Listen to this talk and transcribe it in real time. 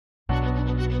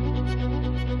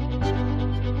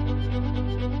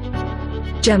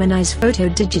Gemini's Photo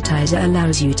Digitizer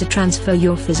allows you to transfer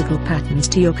your physical patterns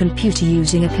to your computer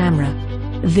using a camera.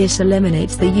 This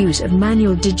eliminates the use of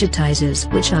manual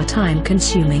digitizers, which are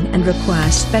time-consuming and require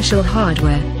special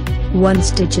hardware. Once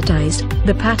digitized,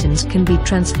 the patterns can be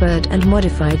transferred and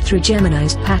modified through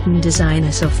Gemini's Pattern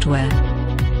Designer software.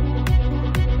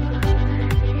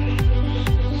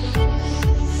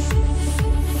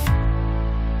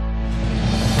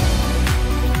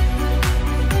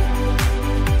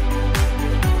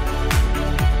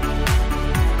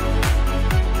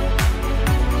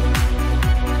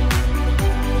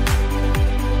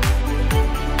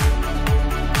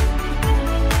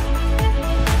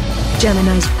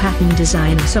 Gemini's Pattern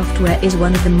Designer software is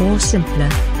one of the more simpler,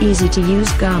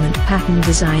 easy-to-use garment pattern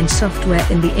design software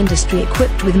in the industry,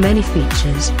 equipped with many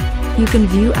features. You can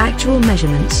view actual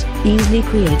measurements, easily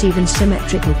create even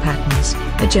symmetrical patterns,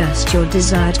 adjust your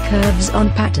desired curves on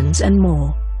patterns and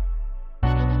more.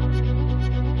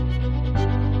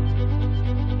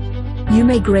 You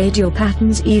may grade your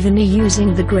patterns evenly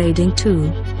using the grading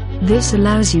tool. This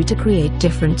allows you to create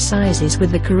different sizes with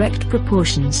the correct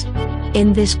proportions.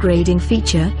 In this grading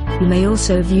feature, you may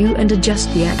also view and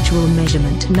adjust the actual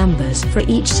measurement numbers for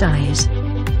each size.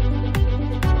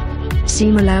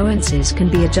 Seam allowances can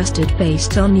be adjusted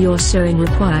based on your sewing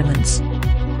requirements.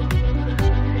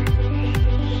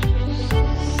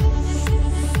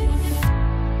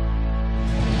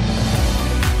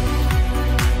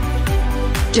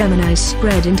 Gemini's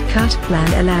Spread and Cut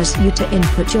plan allows you to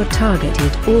input your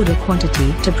targeted order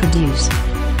quantity to produce.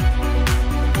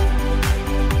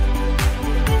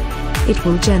 It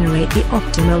will generate the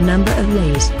optimal number of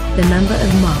lays, the number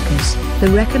of markers, the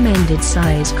recommended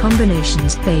size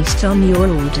combinations based on your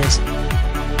orders.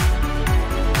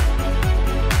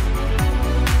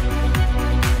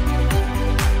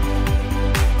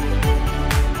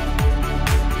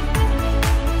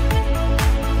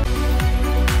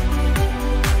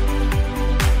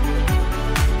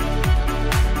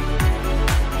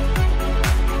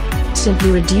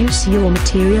 Simply reduce your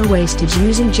material wastage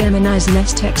using Gemini's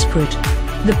Nest Expert.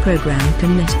 The program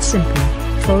can nest simple,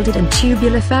 folded and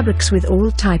tubular fabrics with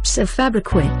all types of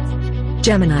fabric width.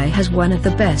 Gemini has one of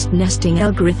the best nesting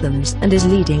algorithms and is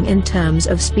leading in terms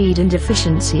of speed and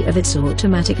efficiency of its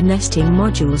automatic nesting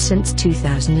module since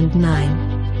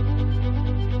 2009.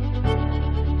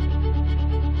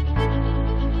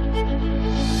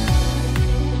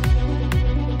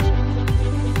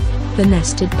 The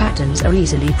nested patterns are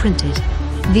easily printed.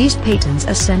 These patterns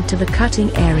are sent to the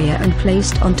cutting area and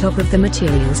placed on top of the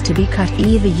materials to be cut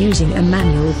either using a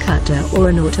manual cutter or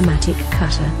an automatic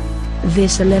cutter.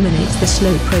 This eliminates the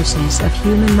slow process of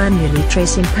human manually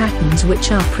tracing patterns,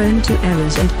 which are prone to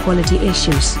errors and quality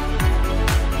issues.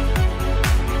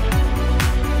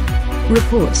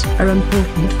 Reports are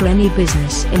important for any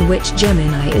business in which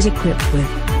Gemini is equipped with.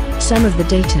 Some of the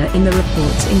data in the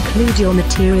reports include your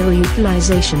material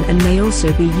utilization and may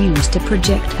also be used to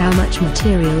project how much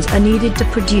materials are needed to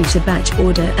produce a batch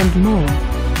order and more.